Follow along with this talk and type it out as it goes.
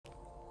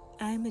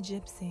I am a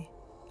gypsy,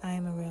 I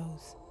am a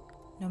rose.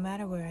 No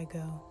matter where I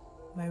go,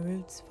 my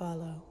roots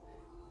follow,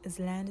 as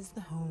land is the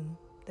home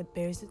that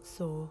bears its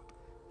soul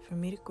for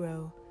me to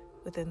grow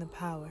within the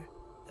power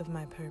of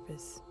my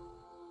purpose.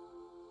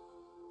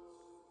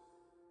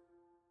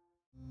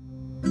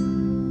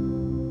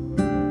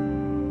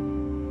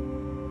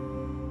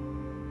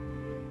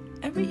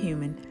 Every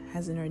human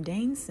has an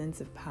ordained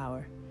sense of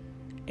power,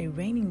 a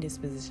reigning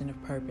disposition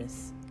of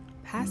purpose.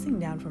 Passing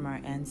down from our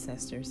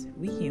ancestors,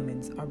 we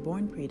humans are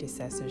born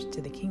predecessors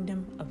to the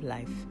kingdom of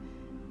life,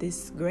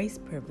 this grace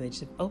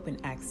privilege of open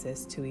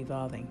access to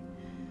evolving.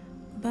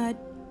 But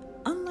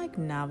unlike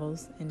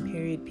novels and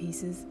period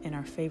pieces in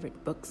our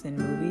favorite books and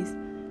movies,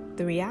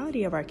 the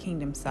reality of our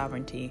kingdom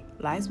sovereignty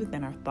lies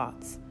within our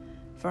thoughts.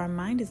 For our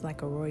mind is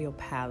like a royal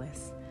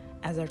palace.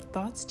 As our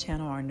thoughts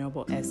channel our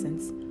noble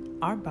essence,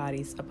 our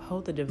bodies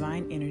uphold the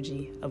divine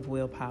energy of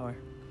willpower.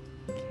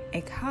 A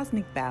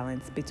cosmic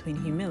balance between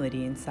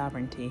humility and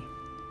sovereignty.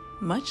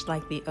 Much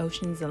like the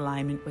ocean's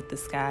alignment with the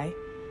sky,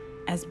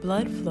 as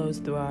blood flows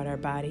throughout our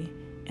body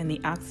and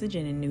the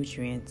oxygen and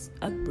nutrients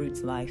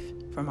uproots life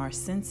from our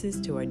senses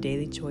to our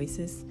daily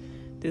choices,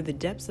 through the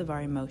depths of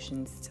our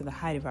emotions to the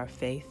height of our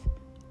faith,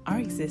 our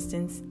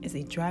existence is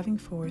a driving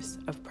force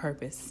of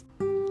purpose.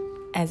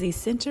 As a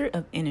center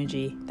of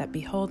energy that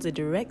beholds a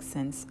direct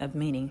sense of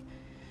meaning.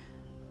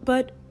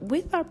 But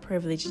with our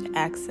privileged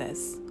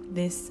access,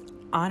 this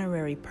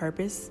honorary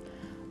purpose,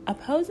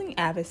 opposing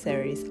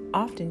adversaries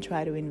often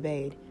try to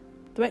invade,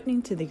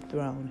 threatening to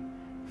dethrone,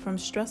 from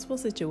stressful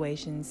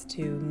situations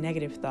to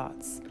negative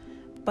thoughts.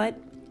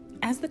 But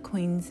as the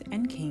queens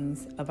and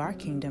kings of our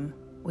kingdom,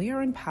 we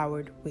are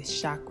empowered with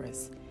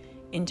chakras,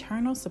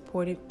 internal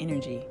supportive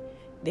energy,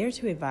 there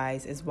to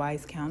advise as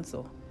wise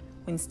counsel.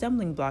 When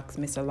stumbling blocks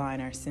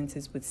misalign our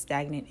senses with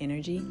stagnant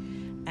energy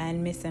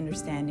and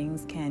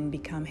misunderstandings can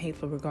become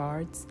hateful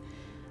regards,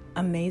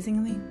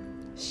 amazingly,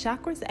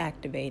 chakras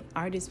activate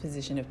our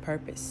disposition of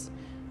purpose.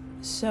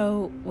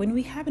 So when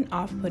we have an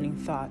off-putting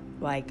thought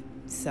like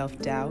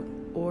self-doubt,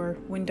 or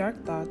when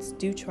dark thoughts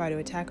do try to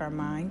attack our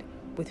mind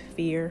with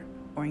fear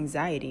or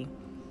anxiety,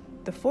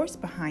 the force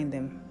behind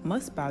them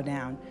must bow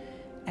down,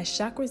 as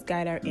chakras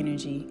guide our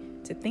energy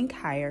to think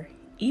higher,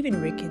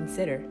 even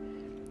reconsider,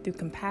 through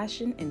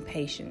compassion and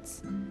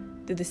patience.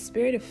 Through the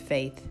spirit of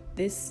faith,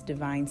 this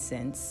divine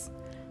sense,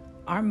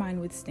 our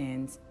mind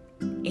withstands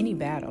any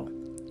battle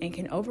and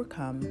can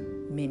overcome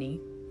many,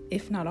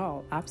 if not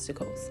all,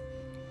 obstacles.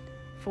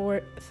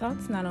 For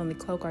thoughts not only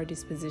cloak our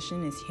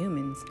disposition as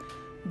humans,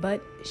 but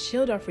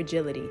shield our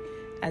fragility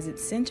as it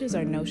centers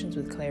our notions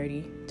with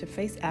clarity to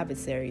face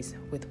adversaries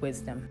with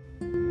wisdom.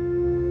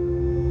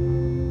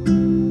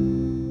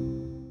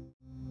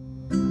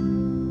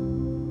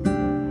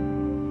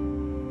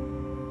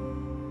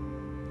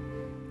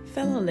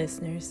 Fellow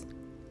listeners,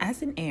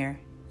 as an heir,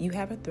 you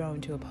have a throne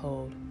to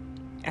uphold.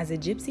 As a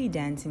gypsy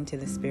dancing to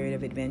the spirit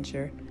of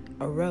adventure,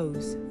 a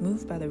rose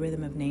moved by the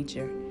rhythm of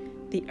nature,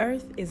 the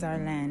earth is our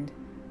land,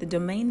 the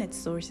domain that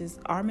sources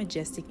our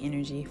majestic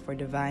energy for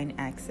divine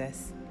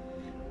access.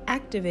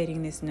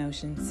 Activating this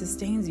notion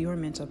sustains your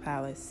mental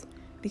palace,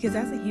 because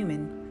as a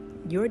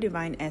human, your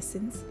divine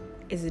essence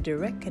is a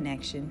direct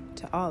connection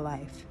to all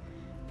life.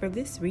 For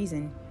this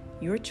reason,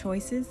 your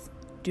choices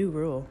do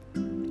rule.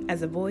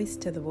 As a voice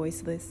to the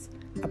voiceless,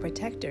 a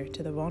protector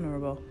to the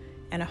vulnerable,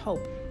 and a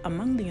hope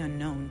among the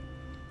unknown.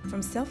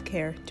 From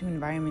self-care to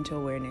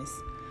environmental awareness,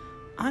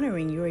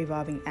 honoring your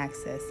evolving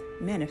access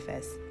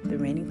manifests the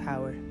reigning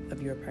power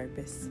of your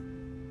purpose.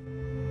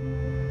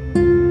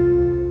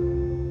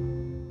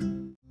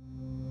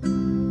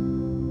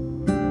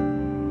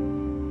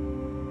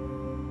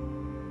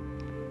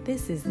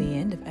 This is the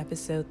end of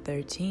episode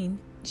 13,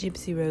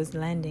 Gypsy Rose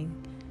Landing.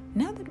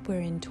 Now that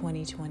we're in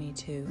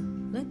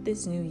 2022, let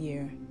this new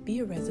year be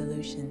a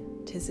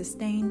resolution to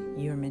sustain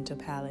your mental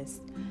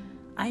palace.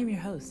 I am your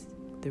host,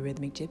 the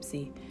Rhythmic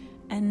Gypsy,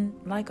 and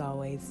like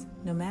always,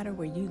 no matter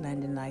where you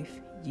land in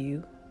life,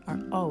 you are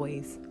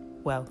always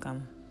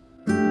welcome.